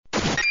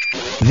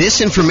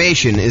This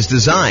information is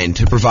designed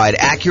to provide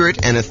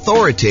accurate and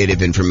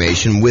authoritative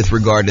information with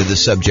regard to the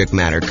subject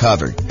matter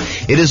covered.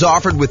 It is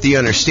offered with the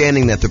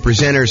understanding that the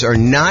presenters are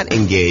not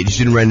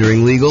engaged in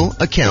rendering legal,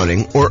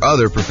 accounting, or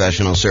other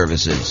professional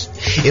services.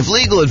 If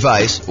legal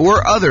advice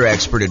or other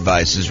expert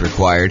advice is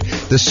required,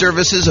 the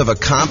services of a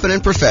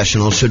competent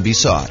professional should be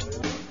sought.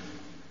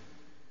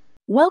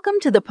 Welcome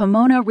to the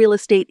Pomona Real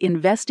Estate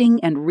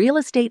Investing and Real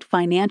Estate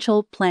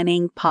Financial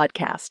Planning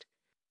Podcast.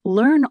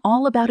 Learn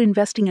all about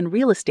investing in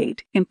real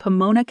estate in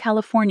Pomona,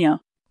 California,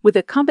 with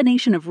a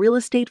combination of real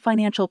estate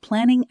financial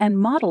planning and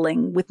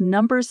modeling with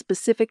numbers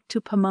specific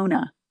to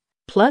Pomona,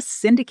 plus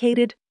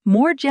syndicated,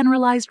 more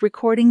generalized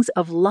recordings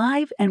of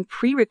live and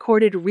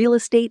pre-recorded real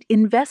estate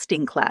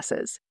investing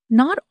classes,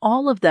 not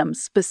all of them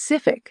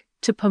specific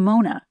to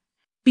Pomona.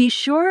 Be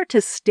sure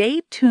to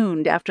stay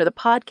tuned after the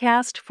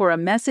podcast for a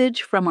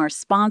message from our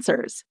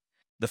sponsors.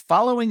 The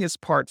following is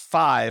part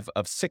 5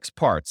 of 6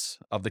 parts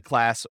of the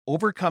class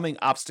Overcoming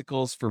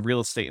Obstacles for Real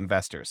Estate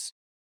Investors.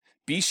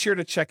 Be sure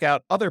to check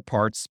out other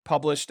parts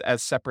published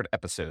as separate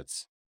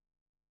episodes.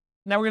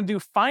 Now we're going to do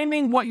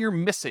finding what you're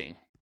missing.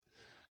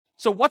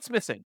 So what's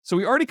missing? So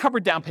we already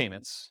covered down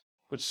payments,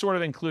 which sort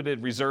of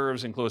included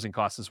reserves and closing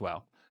costs as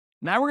well.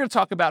 Now we're going to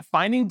talk about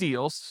finding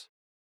deals,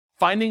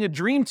 finding a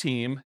dream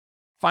team,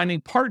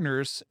 finding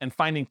partners, and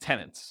finding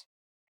tenants.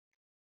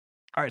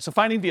 All right, so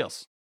finding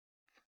deals.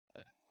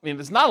 I mean,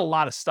 there's not a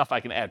lot of stuff I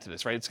can add to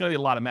this, right? It's going to be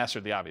a lot of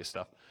master the obvious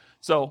stuff.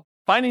 So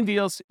finding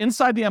deals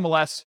inside the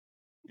MLS,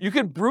 you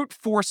can brute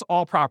force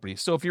all properties.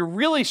 So if you're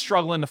really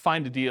struggling to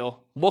find a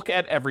deal, look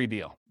at every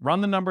deal. Run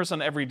the numbers on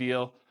every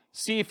deal.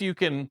 See if you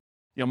can,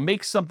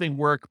 make something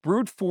work.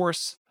 Brute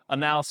force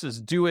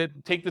analysis, do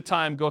it. Take the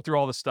time, go through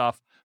all the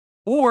stuff.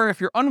 Or if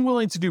you're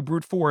unwilling to do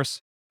brute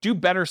force, do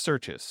better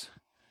searches.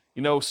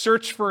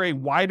 Search for a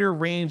wider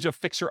range of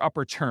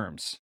fixer-upper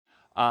terms.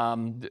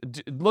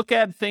 Look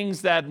at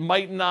things that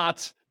might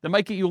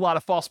get you a lot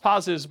of false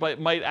positives, but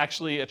might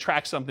actually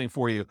attract something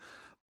for you.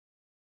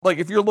 Like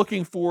if you're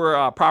looking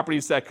for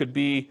properties that could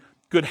be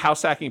good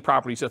house hacking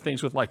properties, so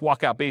things with like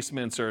walkout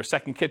basements or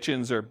second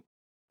kitchens or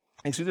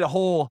things. We did a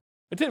whole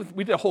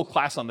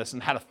class on this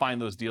and how to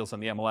find those deals on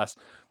the MLS.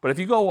 But if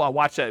you go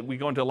watch that, we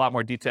go into a lot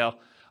more detail.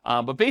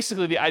 But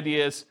basically the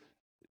idea is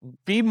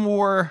be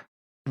more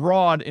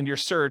broad in your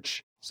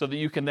search so that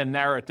you can then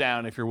narrow it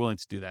down if you're willing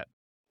to do that.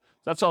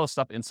 So that's all the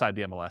stuff inside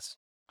the MLS.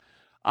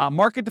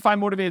 Market to find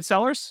motivated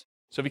sellers.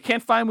 So if you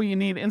can't find what you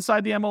need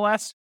inside the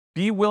MLS,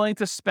 be willing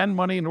to spend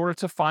money in order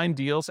to find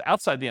deals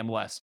outside the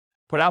MLS.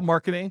 Put out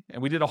marketing,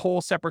 and we did a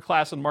whole separate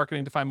class on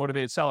marketing to find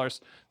motivated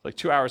sellers, like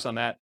 2 hours on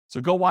that.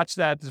 So go watch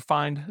that to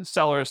find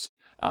sellers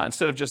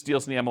instead of just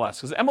deals in the MLS.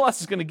 Because the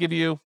MLS is going to give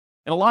you,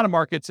 in a lot of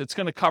markets, it's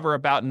going to cover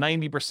about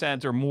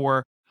 90% or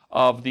more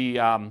of the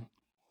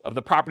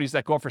properties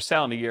that go up for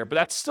sale in a year. But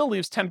that still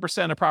leaves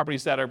 10% of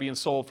properties that are being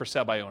sold for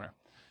sale by owner.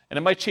 And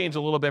it might change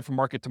a little bit from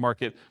market to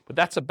market, but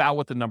that's about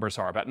what the numbers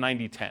are, about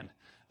 90-10.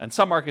 And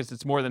some markets,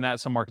 it's more than that.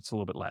 Some markets, a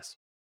little bit less.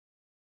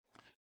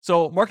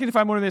 So marketing to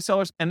find motivated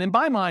sellers. And in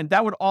my mind,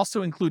 that would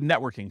also include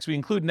networking. So we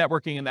include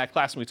networking in that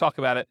class when we talk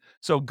about it.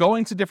 So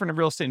going to different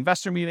real estate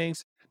investor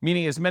meetings,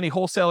 meeting as many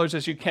wholesalers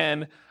as you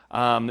can,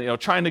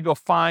 trying to go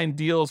find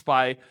deals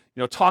by,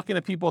 talking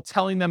to people,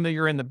 telling them that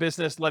you're in the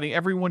business, letting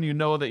everyone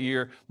that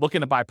you're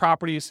looking to buy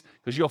properties,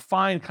 because you'll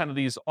find kind of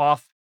these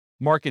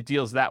off-market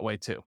deals that way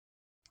too.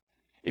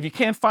 If you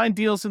can't find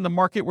deals in the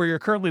market where you're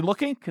currently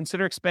looking,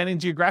 consider expanding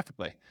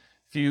geographically.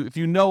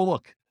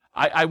 Look,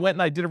 I went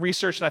and I did a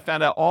research and I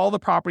found out all the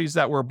properties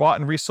that were bought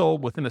and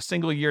resold within a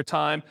single year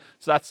time.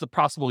 So that's the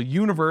possible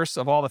universe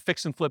of all the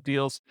fix and flip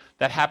deals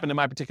that happened in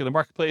my particular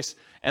marketplace.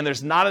 And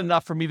there's not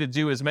enough for me to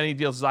do as many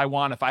deals as I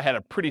want if I had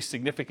a pretty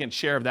significant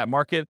share of that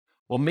market.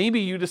 Well, maybe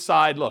you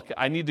decide, look,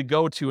 I need to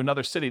go to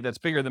another city that's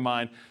bigger than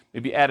mine,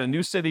 maybe add a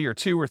new city or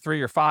 2 or 3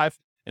 or 5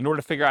 in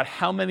order to figure out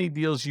how many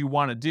deals you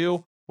want to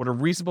do, what a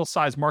reasonable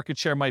size market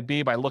share might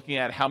be by looking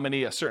at how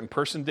many a certain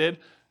person did,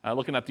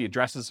 looking at the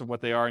addresses of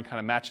what they are and kind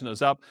of matching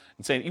those up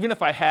and saying, even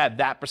if I had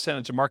that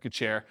percentage of market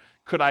share,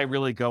 could I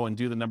really go and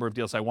do the number of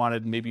deals I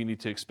wanted? Maybe you need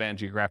to expand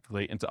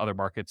geographically into other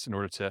markets in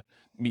order to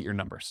meet your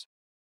numbers.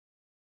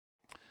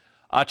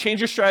 Change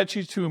your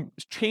strategy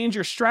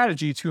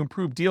to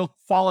improve deal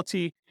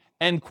quality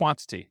and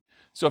quantity.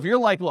 So if you're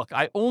like, look,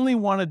 I only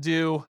want to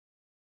do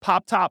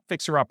top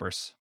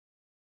fixer-uppers,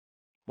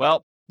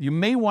 well, you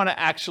may want to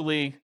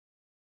actually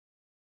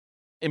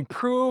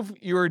improve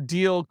your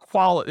deal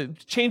quality,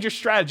 change your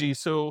strategy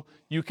so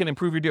you can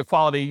improve your deal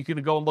quality. You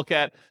can go and look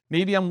at,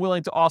 maybe I'm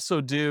willing to also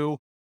do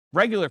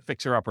regular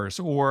fixer-uppers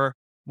or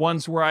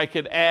ones where I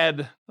could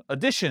add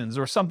additions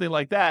or something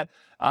like that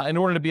in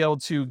order to be able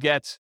to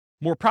get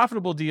more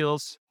profitable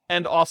deals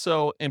and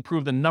also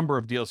improve the number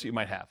of deals that you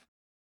might have.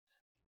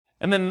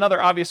 And then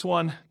another obvious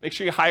one, make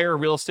sure you hire a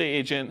real estate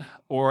agent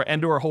or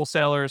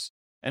wholesalers,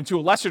 and to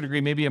a lesser degree,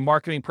 maybe a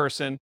marketing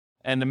person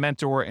and a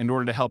mentor in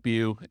order to help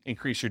you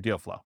increase your deal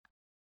flow.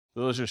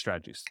 So those are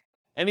strategies.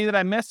 Any that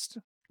I missed?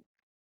 Does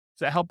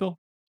that help, Bill?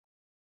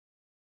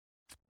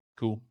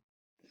 Cool.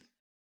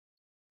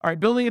 All right,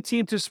 building a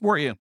team to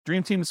support you,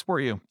 dream team to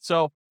support you.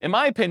 So in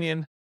my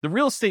opinion, the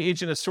real estate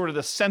agent is sort of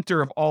the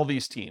center of all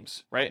these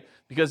teams, right?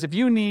 Because if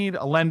you need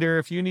a lender,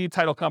 if you need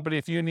title company,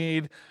 if you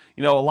need,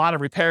 a lot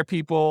of repair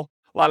people,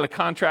 a lot of the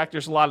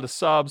contractors, a lot of the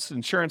subs,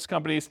 insurance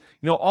companies,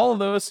 all of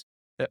those,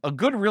 a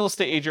good real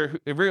estate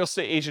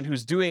agent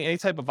who's doing any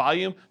type of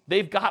volume,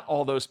 they've got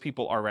all those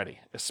people already,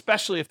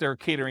 especially if they're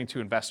catering to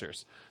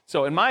investors.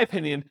 So in my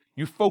opinion,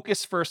 you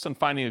focus first on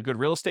finding a good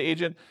real estate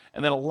agent,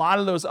 and then a lot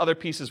of those other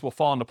pieces will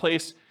fall into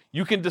place.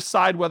 You can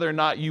decide whether or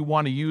not you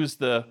want to use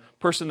the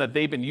person that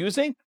they've been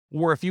using,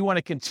 or if you want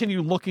to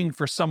continue looking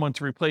for someone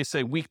to replace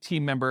a weak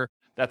team member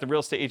that the real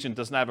estate agent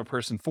doesn't have a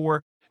person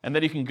for. And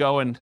then you can go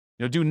and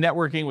do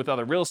networking with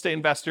other real estate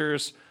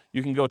investors.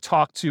 You can go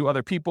talk to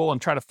other people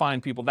and try to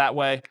find people that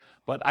way.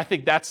 But I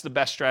think that's the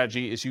best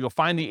strategy, is you go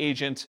find the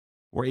agent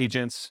or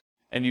agents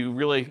and you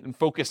really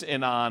focus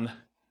in on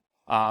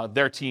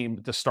their team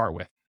to start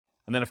with.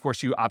 And then, of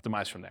course, you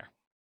optimize from there.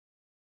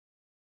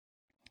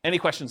 Any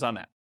questions on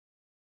that?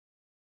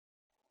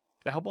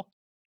 Is that helpful?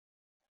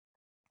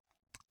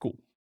 Cool.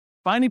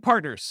 Finding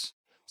partners.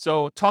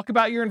 So talk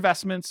about your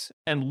investments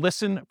and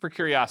listen for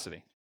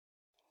curiosity.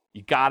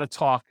 You got to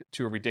talk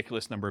to a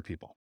ridiculous number of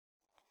people.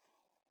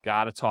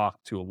 Got to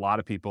talk to a lot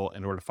of people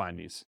in order to find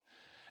these.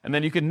 And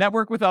then you can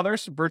network with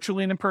others,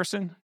 virtually and in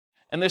person.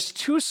 And there's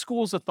two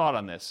schools of thought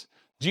on this.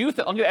 I'm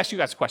going to ask you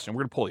guys a question.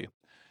 We're going to poll you.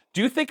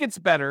 Do you think it's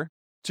better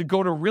to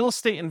go to real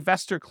estate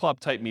investor club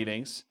type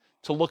meetings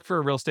to look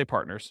for real estate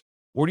partners?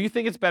 Or do you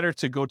think it's better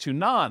to go to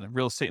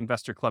non-real estate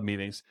investor club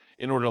meetings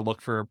in order to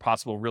look for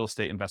possible real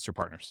estate investor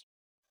partners?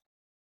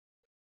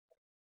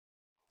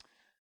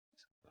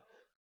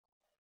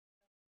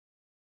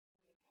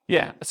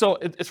 Yeah, so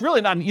it's really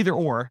not an either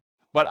or,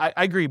 but I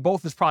agree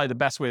both is probably the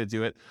best way to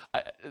do it.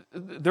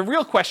 The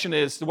real question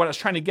is, what I was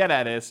trying to get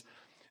at is,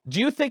 do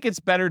you think it's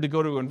better to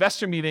go to an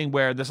investor meeting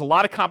where there's a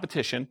lot of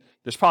competition,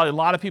 there's probably a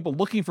lot of people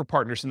looking for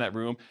partners in that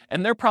room,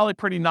 and they're probably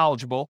pretty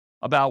knowledgeable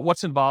about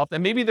what's involved,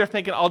 and maybe they're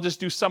thinking, I'll just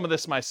do some of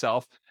this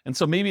myself, and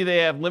so maybe they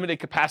have limited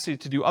capacity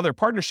to do other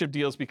partnership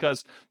deals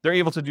because they're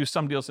able to do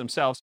some deals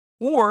themselves?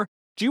 Or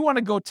do you want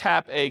to go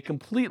tap a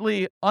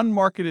completely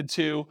unmarketed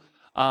to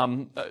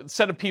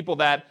set of people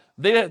that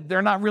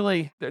they're not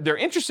really, they're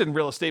interested in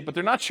real estate, but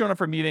they're not showing up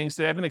for meetings.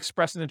 They haven't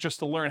expressed an interest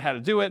to learn how to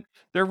do it.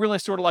 They're really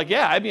sort of like,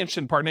 yeah, I'd be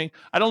interested in partnering.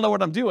 I don't know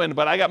what I'm doing,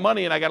 but I got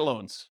money and I got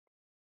loans.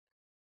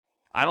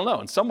 I don't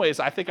know. In some ways,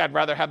 I think I'd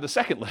rather have the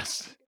second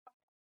list.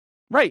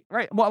 Right.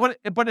 Well,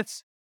 but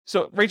it's,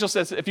 so Rachel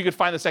says, if you could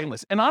find the second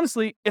list. And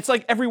honestly, it's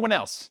like everyone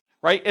else,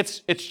 right?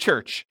 It's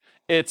church.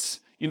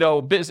 It's,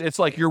 business. It's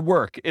like your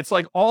work. It's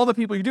like all the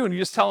people you're doing. You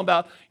just tell them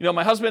about,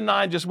 my husband and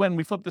I just went and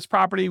we flipped this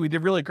property. We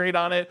did really great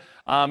on it.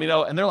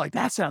 And they're like,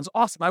 that sounds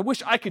awesome. I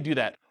wish I could do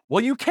that.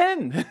 Well, you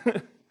can,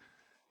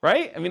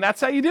 right? I mean,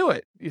 that's how you do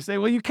it. You say,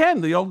 well, you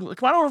can. Come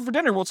on over for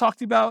dinner. We'll talk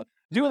to you about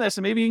doing this,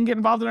 and maybe you can get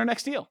involved in our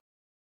next deal.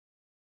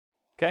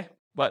 Okay?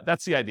 But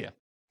that's the idea.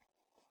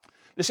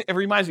 It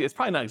reminds me, it's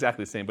probably not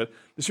exactly the same, but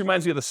this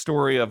reminds me of the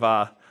story of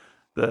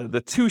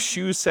the two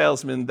shoe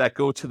salesmen that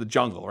go to the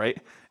jungle, right?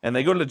 And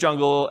they go to the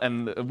jungle,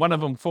 and one of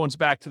them phones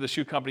back to the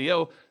shoe company,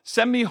 yo,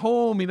 send me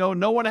home,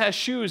 no one has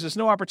shoes, there's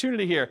no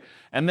opportunity here.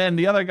 And then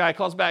the other guy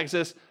calls back and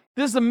says,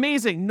 this is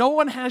amazing, no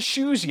one has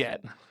shoes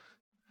yet,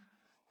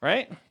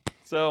 right?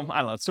 So, I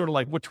don't know, it's sort of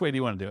like, which way do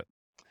you want to do it?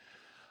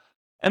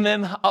 And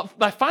then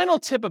my final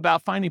tip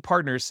about finding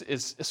partners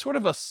is sort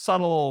of a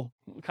subtle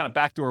kind of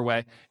backdoor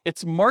way.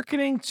 It's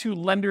marketing to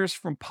lenders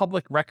from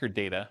public record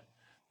data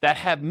that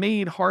have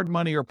made hard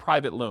money or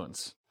private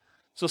loans.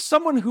 So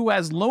someone who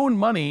has loaned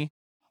money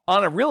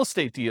on a real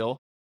estate deal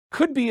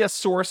could be a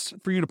source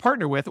for you to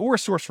partner with, or a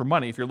source for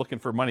money if you're looking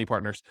for money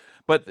partners.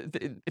 But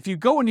if you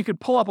go and you could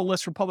pull up a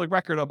list from public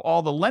record of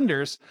all the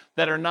lenders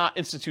that are not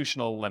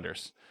institutional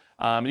lenders.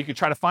 You could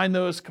try to find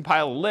those,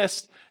 compile a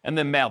list, and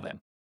then mail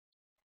them.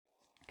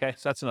 Okay,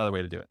 so that's another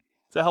way to do it.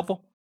 Is that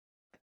helpful?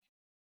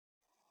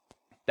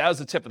 That was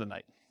the tip of the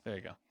night. There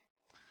you go.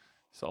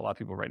 So a lot of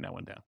people writing that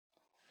one down.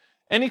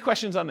 Any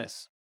questions on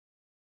this?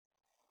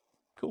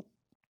 Cool.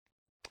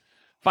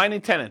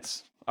 Finding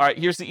tenants. All right,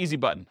 here's the easy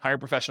button. Hire a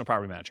professional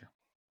property manager.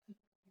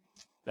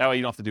 That way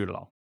you don't have to do it at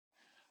all.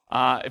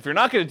 If you're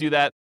not going to do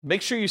that,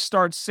 make sure you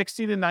start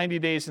 60 to 90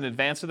 days in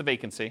advance of the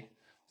vacancy.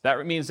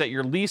 That means that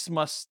your lease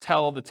must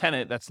tell the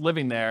tenant that's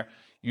living there,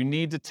 you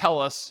need to tell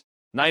us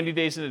 90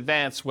 days in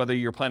advance whether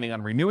you're planning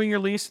on renewing your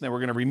lease, and then we're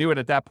going to renew it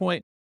at that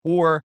point,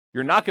 or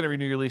you're not going to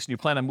renew your lease and you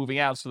plan on moving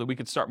out so that we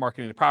can start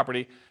marketing the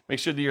property. Make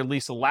sure that your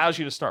lease allows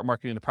you to start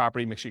marketing the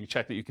property. Make sure you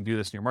check that you can do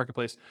this in your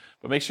marketplace,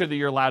 but make sure that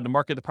you're allowed to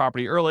market the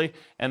property early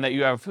and that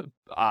you have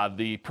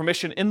the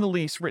permission in the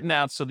lease written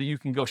out so that you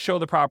can go show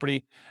the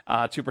property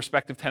to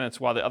prospective tenants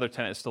while the other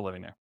tenant is still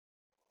living there.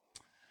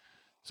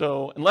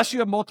 So unless you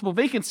have multiple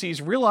vacancies,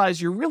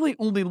 realize you're really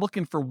only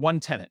looking for one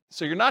tenant.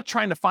 So you're not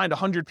trying to find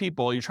 100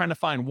 people, you're trying to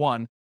find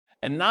one.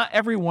 And not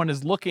everyone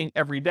is looking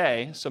every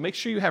day. So make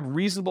sure you have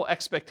reasonable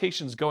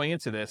expectations going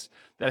into this,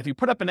 that if you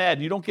put up an ad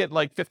and you don't get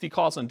like 50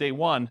 calls on day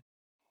one,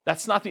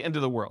 that's not the end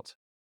of the world.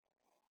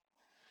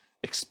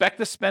 expect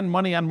to spend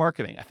money on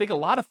marketing. I think a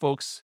lot of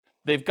folks,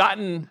 they've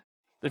gotten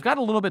a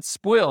little bit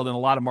spoiled in a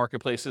lot of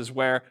marketplaces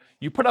where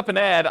you put up an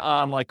ad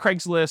on like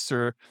Craigslist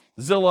or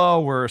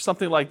Zillow or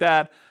something like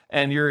that,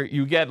 and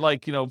you get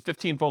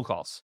 15 phone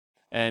calls,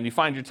 and you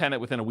find your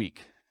tenant within a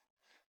week.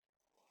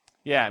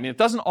 Yeah, I mean, it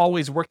doesn't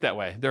always work that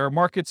way. There are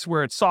markets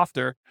where it's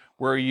softer,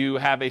 where you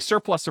have a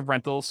surplus of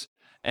rentals,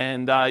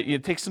 and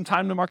it takes some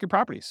time to market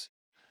properties.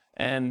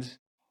 And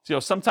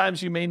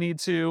sometimes you may need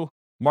to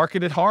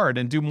market it hard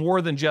and do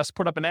more than just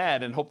put up an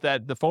ad and hope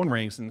that the phone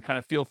rings and kind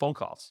of field phone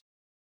calls.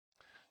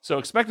 So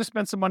expect to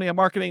spend some money on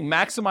marketing,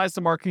 maximize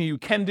the marketing you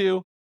can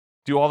do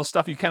all the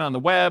stuff you can on the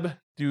web,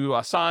 do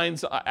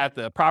signs at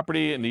the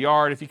property, in the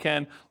yard if you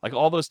can, like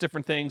all those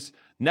different things.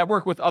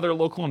 Network with other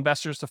local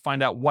investors to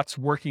find out what's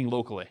working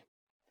locally.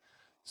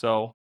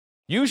 So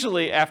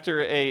usually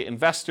after an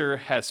investor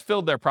has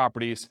filled their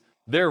properties,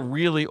 they're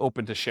really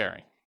open to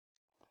sharing.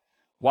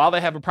 While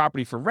they have a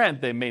property for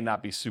rent, they may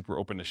not be super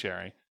open to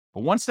sharing.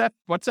 But once that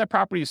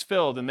property is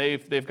filled and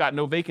they've got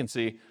no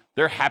vacancy,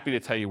 they're happy to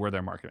tell you where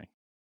they're marketing.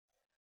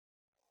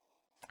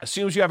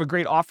 Assumes you have a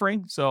great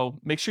offering, so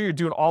make sure you're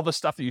doing all the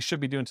stuff that you should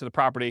be doing to the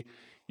property.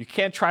 You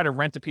can't try to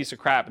rent a piece of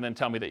crap and then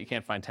tell me that you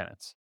can't find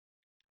tenants.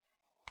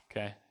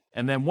 Okay?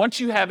 And then once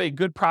you have a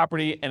good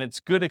property and it's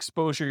good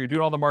exposure, you're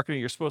doing all the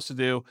marketing you're supposed to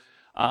do,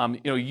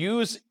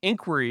 use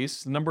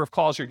inquiries, the number of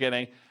calls you're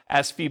getting,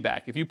 as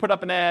feedback. If you put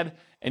up an ad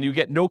and you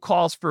get no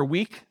calls for a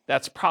week,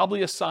 that's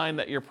probably a sign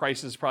that your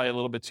price is probably a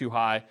little bit too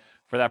high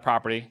for that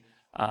property.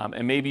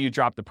 And maybe you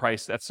drop the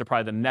price. That's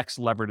probably the next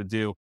lever to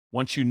do.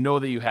 Once you know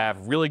that you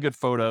have really good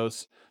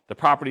photos, the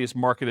property is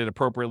marketed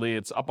appropriately,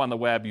 it's up on the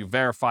web, you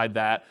verified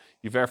that,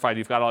 you've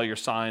got all your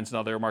signs and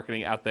other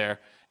marketing out there,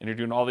 and you're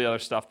doing all the other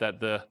stuff that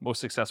the most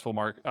successful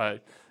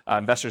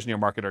investors in your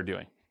market are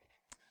doing.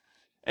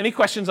 Any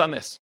questions on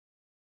this?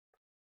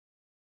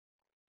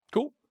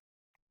 Cool.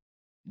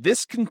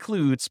 This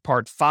concludes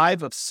part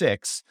 5 of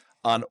 6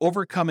 on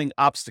overcoming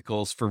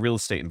obstacles for real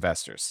estate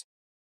investors.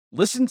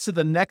 Listen to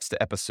the next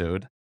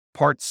episode,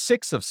 part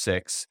 6 of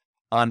 6,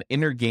 on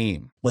inner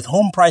game. With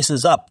home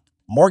prices up,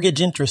 mortgage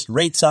interest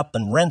rates up,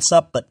 and rents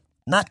up, but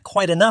not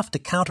quite enough to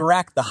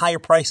counteract the higher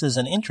prices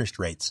and interest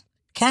rates,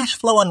 cash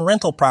flow on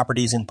rental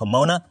properties in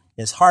Pomona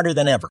is harder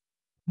than ever.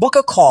 Book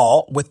a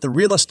call with the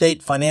Real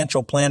Estate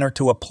Financial Planner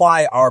to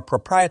apply our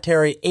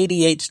proprietary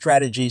 88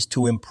 strategies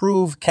to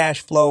improve cash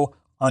flow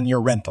on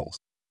your rentals.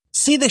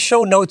 See the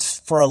show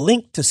notes for a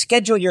link to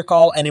schedule your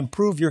call and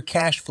improve your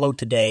cash flow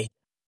today.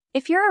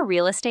 If you're a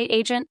real estate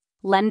agent,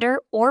 lender,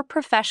 or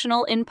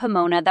professional in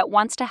Pomona that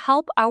wants to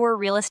help our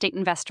real estate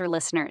investor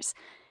listeners,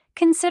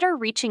 consider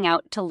reaching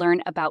out to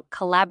learn about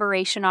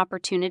collaboration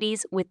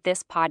opportunities with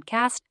this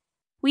podcast.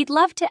 We'd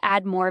love to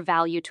add more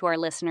value to our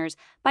listeners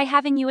by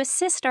having you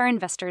assist our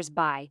investors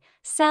buy,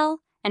 sell,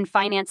 and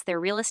finance their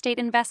real estate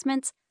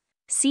investments.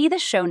 See the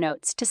show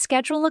notes to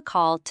schedule a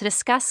call to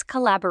discuss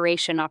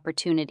collaboration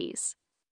opportunities.